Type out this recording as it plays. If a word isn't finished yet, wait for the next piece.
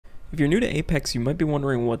If you're new to Apex, you might be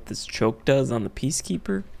wondering what this choke does on the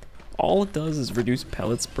Peacekeeper. All it does is reduce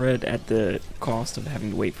pellet spread at the cost of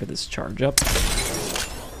having to wait for this charge up.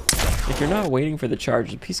 If you're not waiting for the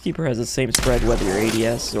charge, the Peacekeeper has the same spread whether you're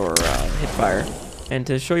ADS or hipfire. And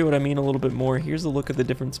to show you what I mean a little bit more, here's a look at the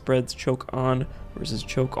different spreads: choke on versus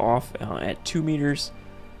choke off at 2 meters,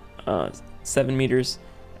 7 meters,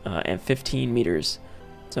 and 15 meters.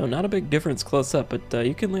 So not a big difference close up, but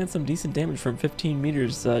you can land some decent damage from 15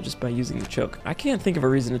 meters just by using the choke. I can't think of a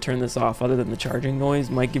reason to turn this off other than the charging noise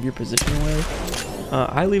might give your position away.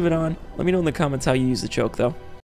 I leave it on. Let me know in the comments how you use the choke though.